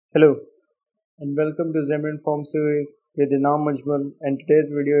Hello and welcome to Xamarin Forms Series with Enam Ajmal, and today's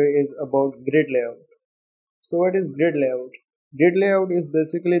video is about grid layout. So what is grid layout? Grid layout is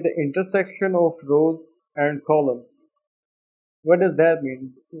basically the intersection of rows and columns. What does that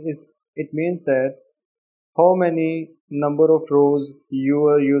mean? It means that how many number of rows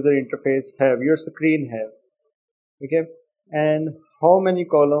your user interface have, your screen have, okay, and how many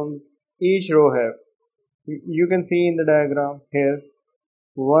columns each row have. You can see in the diagram here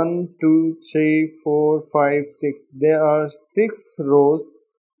 1, 2, 3, 4, 5, 6. There are 6 rows.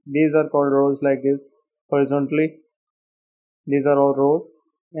 These are called rows like this horizontally. These are all rows.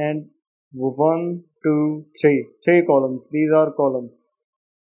 And 1, 2, 3. 3 columns. These are columns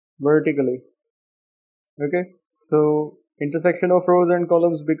vertically. Okay. So intersection of rows and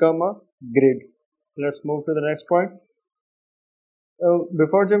columns become a grid. Let's move to the next point.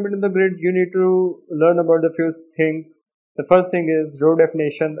 Before jumping into the grid, you need to learn about the few things. The first thing is row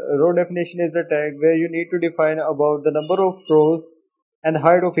definition. Row definition is a tag where you need to define about the number of rows and the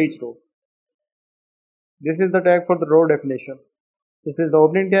height of each row. This is the tag for the row definition. This is the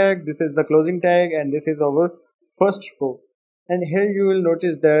opening tag, this is the closing tag, and this is our first row. And here you will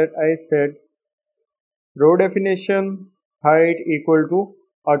notice that I said row definition height equal to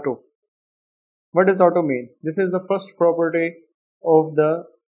auto. What does auto mean? This is the first property of the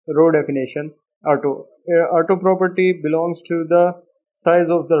row definition. Auto property belongs to the size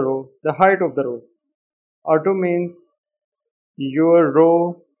of the row, the height of the row. Auto means your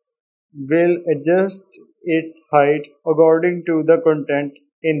row will adjust its height according to the content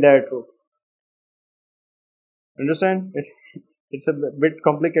in that row. Understand? It's a bit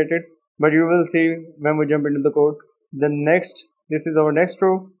complicated, but you will see when we jump into the code. This is our next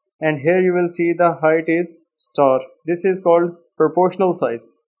row, and here you will see the height is star. This is called proportional size.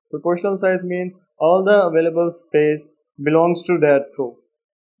 Proportional size means all the available space belongs to that row.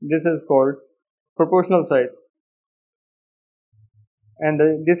 This is called proportional size.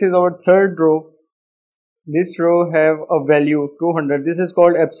 And this is our third row. This row have a value 200. This is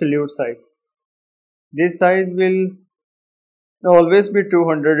called absolute size. This size will always be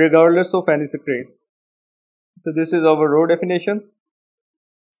 200 regardless of any screen. So this is our row definition.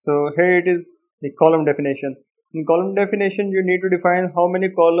 So here it is the column definition. In column definition, you need to define how many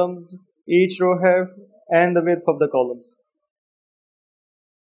columns each row have and the width of the columns.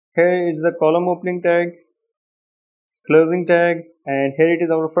 Here is the column opening tag, closing tag, and here it is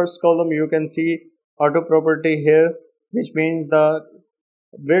our first column. You can see auto property here, which means the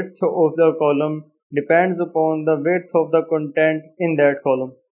width of the column depends upon the width of the content in that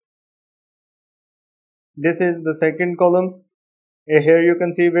column. This is the second column. Here you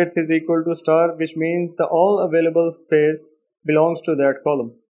can see width is equal to star, which means the all available space belongs to that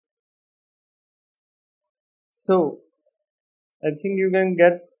column. So I think you can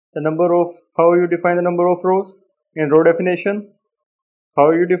get the number of how you define the number of rows in row definition, how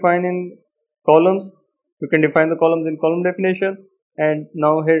you define in columns. You can define the columns in column definition, and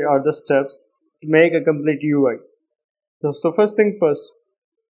now here are the steps to make a complete UI. So first thing first,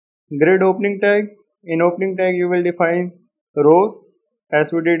 grid opening tag. In opening tag you will define rows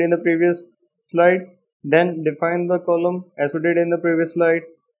as we did in the previous slide, then define the column as we did in the previous slide,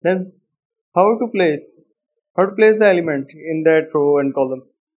 then how to place the element in that row and column.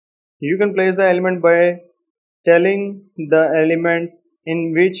 You can place the element by telling the element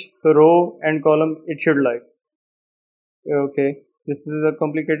in which row and column it should lie. Okay, this is a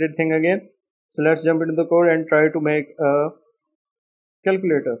complicated thing again. So let's jump into the code and try to make a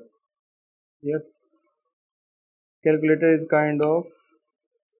calculator. Yes, calculator is kind of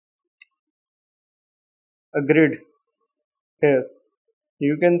a grid. Here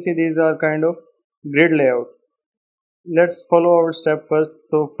you can see these are kind of grid layout. Let's follow our step first.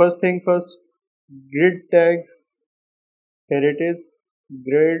 So first thing first, grid tag. Here it is,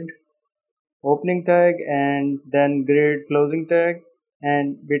 grid opening tag, and then grid closing tag,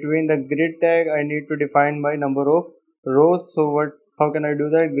 and between the grid tag I need to define my number of rows. So how can I do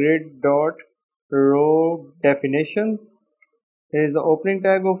that? Grid dot row definitions. Here is the opening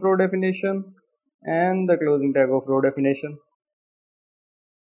tag of row definition and the closing tag of row definition.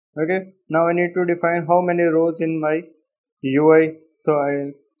 Okay, now I need to define how many rows in my UI. So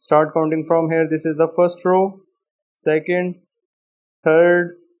I start counting from here. This is the first row, second,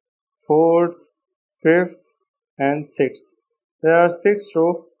 third, fourth, fifth, and sixth. There are 6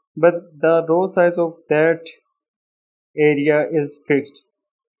 rows, but the row size of that area is fixed.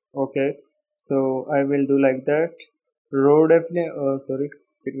 Okay, so I will do like that. Row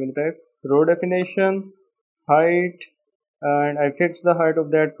definition, height, and I fix the height of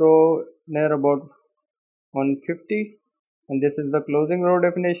that row near about 150, and this is the closing row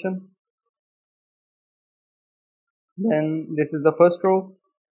definition. Then this is the first row.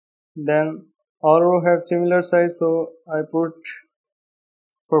 Then all row have similar size, so I put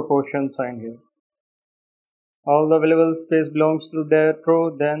proportion sign here. All the available space belongs to that row,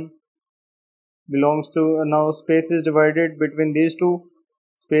 then belongs to now space is divided between these two.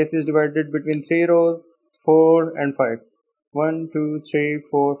 Space is divided between 3 rows, 4 and 5. 1, 2, 3,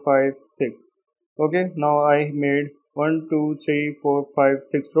 4, 5, 6. Okay, now I made 1, 2, 3, 4, 5,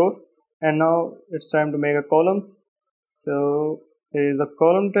 6 rows, and now it's time to make a columns. So here is a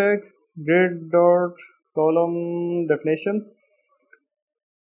column tag, grid dot column definitions,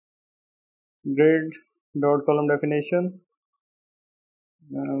 grid dot column definition.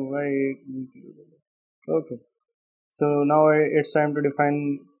 Why? Okay. So now it's time to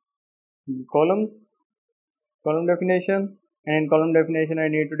define columns, column definition, and in column definition I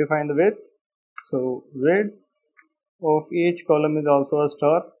need to define the width. So width of each column is also a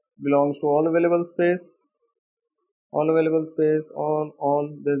star, belongs to all available space. All available space, all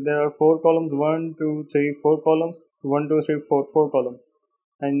there are 4 columns, 1, 2, 3, 4 columns, 1, 2, 3, 4, 4 columns.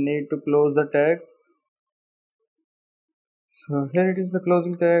 I need to close the tags. So here it is, the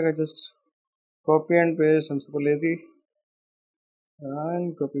closing tag. I just copy and paste. I'm super lazy.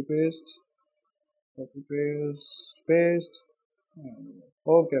 And copy paste, paste.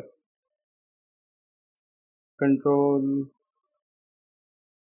 Okay. Control.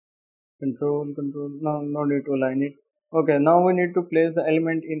 No need to align it. Okay, now we need to place the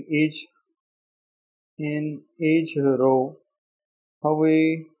element in each row. How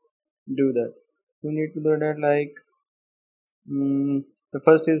we do that? We need to do that like the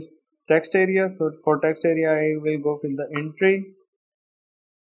first is text area. So for text area I will go with the entry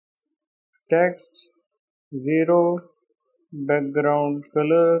text 0 background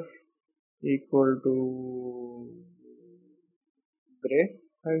color equal to gray,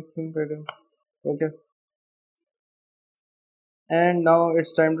 I think it is. Okay, and now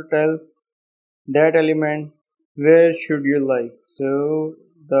it's time to tell that element where should you like. So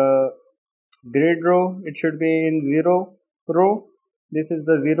the grid row, it should be in 0 row. This is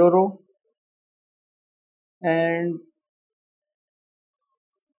the 0 row, and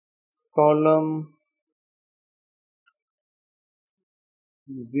column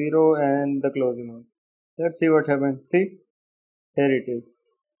 0 and the closing one. Let's see what happens. See, here it is.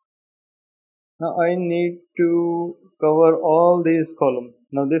 Now I need to cover all these columns.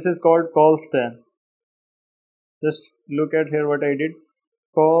 Now this is called call span. Just look at here what I did.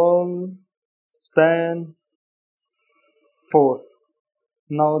 Call span 4.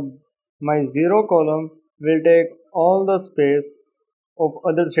 Now my 0 column will take all the space of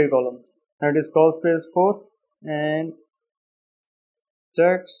other 3 columns. That is call space 4, and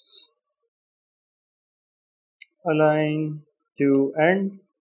text align to end.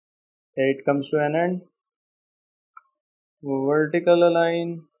 It comes to an end. Vertical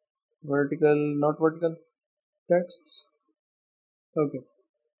align, vertical, not vertical, text. Okay,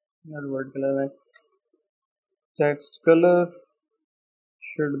 not vertical align. Text color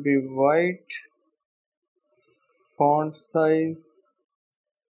should be white. Font size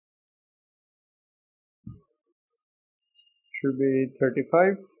should be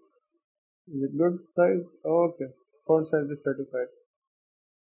 35. Is it good size? Okay, font size is 35.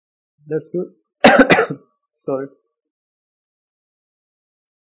 That's good. Sorry.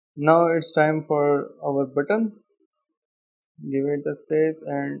 Now it's time for our buttons. Give it the space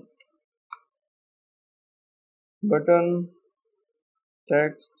and button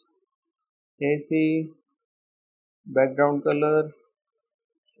text AC background color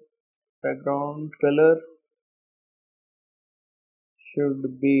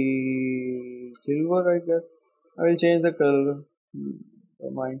should be silver, I guess. I will change the color.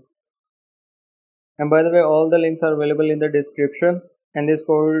 Mine. And by the way, all the links are available in the description, and this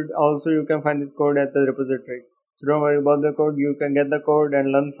code also, you can find this code at the repository. So don't worry about the code, you can get the code and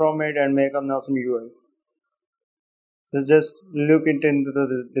learn from it and make an awesome UIs. So just look it into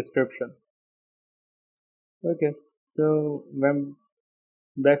the description. Okay, so when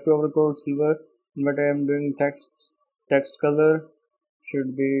back to our code silver, but I am doing text color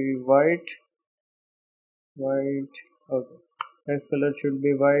should be white. Okay, text color should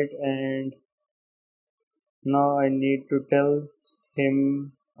be white, and now I need to tell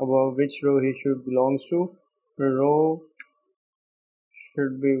him about which row he should belongs to. The row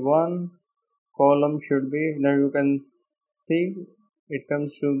should be 1, column should be, now you can see it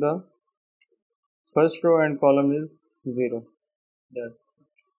comes to the first row and column is 0. That's it.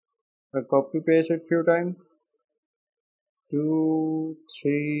 I copy paste it few times. 2,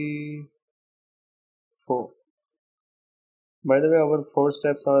 3, 4. By the way, our four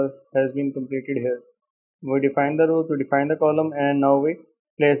steps are has been completed here. We define the rows, we define the column, and now we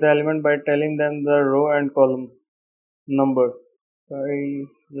place the element by telling them the row and column number. I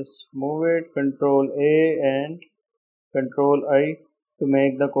just move it, Control A and Control I to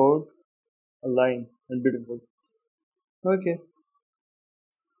make the code align and beautiful. Okay,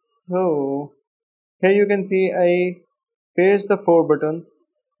 so here you can see I paste the four buttons,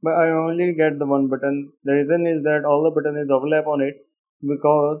 but I only get the one button. The reason is that all the button is overlap on it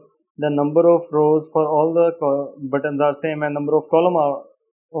because the number of rows for all the buttons are same and number of column are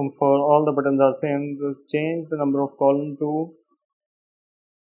for all the buttons are same. Just change the number of column to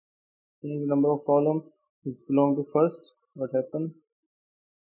change the number of column. It's belong to first. What happened?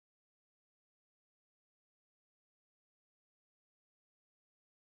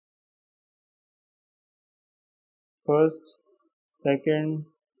 First, second,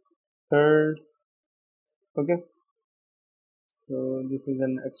 third. Okay. So this is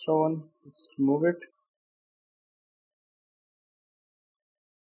an extra one. Let's move it.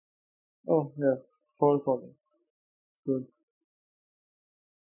 Oh yeah, four columns. Good.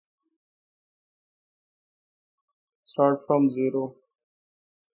 Start from 0.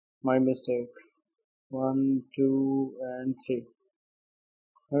 My mistake. 1, 2, and 3.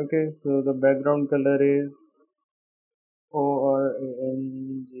 Okay, so the background color is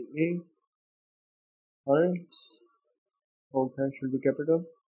orange. Orange. Okay, should be capital.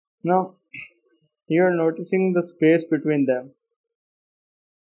 Now you are noticing the space between them.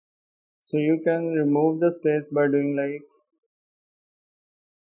 So you can remove the space by doing like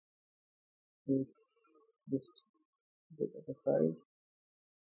this. Put it aside.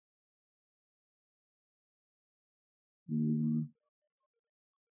 Hmm.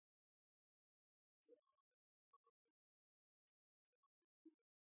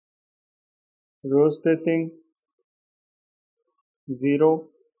 Row spacing 0,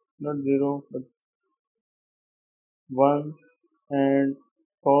 not 0, but 1, and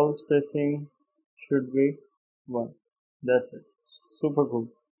call spacing should be 1. That's it. Super cool.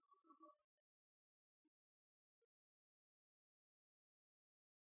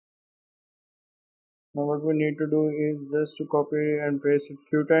 Now what we need to do is just to copy and paste it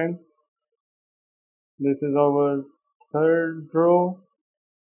few times. This is our third row.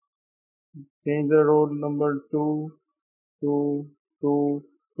 Change the row number 2, 2, 2,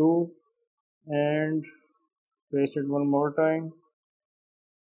 2, and paste it one more time.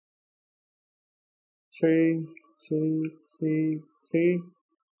 3, 3, 3, 3.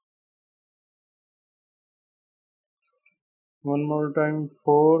 One more time.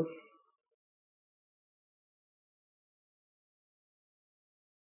 4,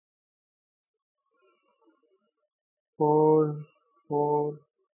 4, 4,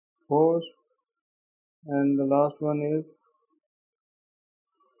 4, and the last one is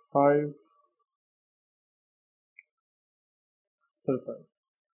 5. Sorry, 5,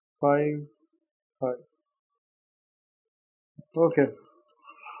 5, 5. Okay.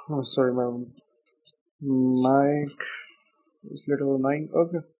 Oh, sorry, my mic is little annoying.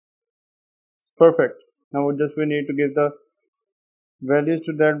 Okay, it's perfect. Now just we need to give the values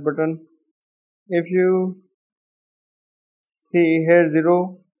to that button. If you see here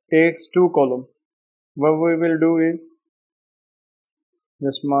 0 takes 2 column. What we will do is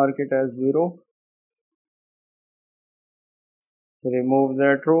just mark it as 0. Remove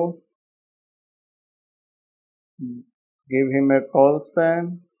that row. Give him a call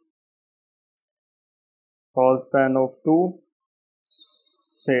span. Call span of 2.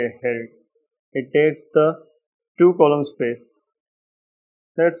 Say here it is. It takes the 2 column space.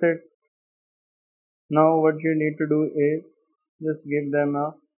 That's it. Now what you need to do is just give them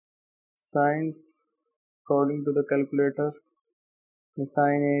a signs according to the calculator. The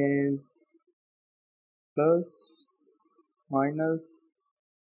sign is plus, minus,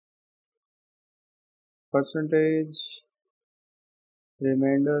 percentage,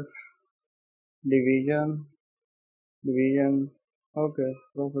 remainder, division, division. Okay,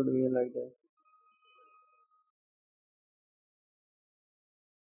 go for division like that.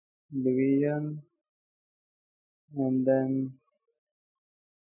 Division, and then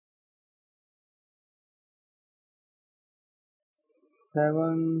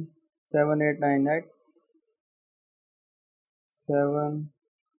 7, 7, 8, 9 x, 7,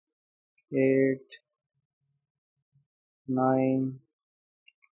 8, 9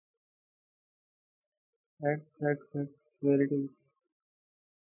 x, where it is,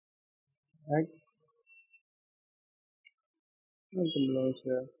 x, nothing belongs to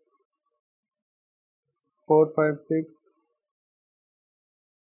x, 4, 5, 6,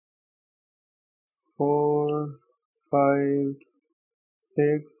 4, 5,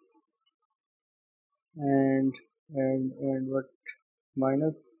 6, and what,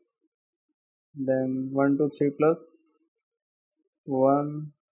 minus, then 1 2 3 plus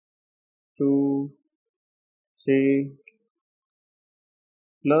 1 2 3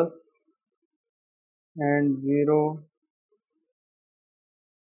 plus and 0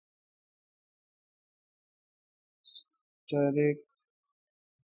 static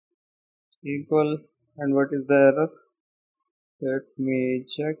equal. And what is the error? Let me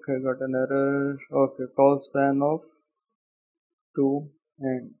check. I got an error. Okay, call span of 2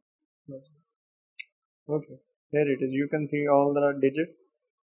 and okay, there it is. You can see all the digits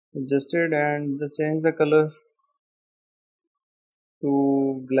adjusted, and just change the color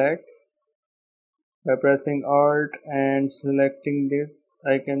to black by pressing Alt and selecting this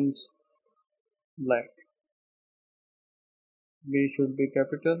icon. Black. B should be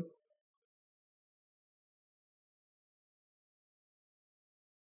capital.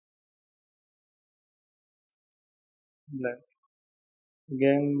 Black.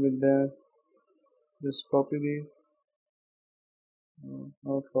 Again with this, just copy these.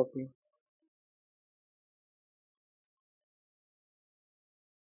 Not copy.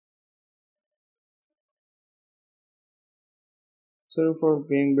 Sorry for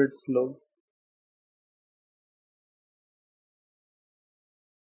being a bit slow.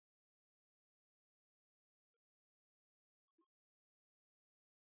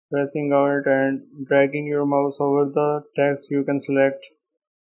 Pressing Alt and dragging your mouse over the text, you can select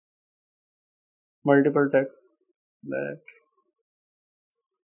multiple text. Black.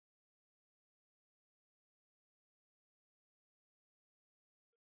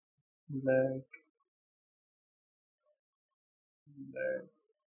 Black. Black.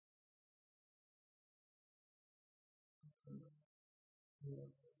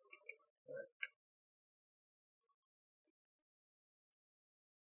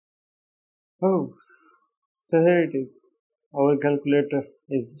 Oh, so here it is. Our calculator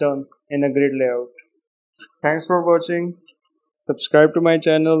is done in a grid layout. Thanks for watching. Subscribe to my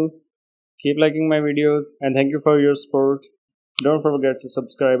channel. Keep liking my videos, and thank you for your support. Don't forget to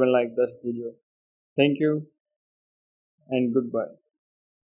subscribe and like the video. Thank you and goodbye.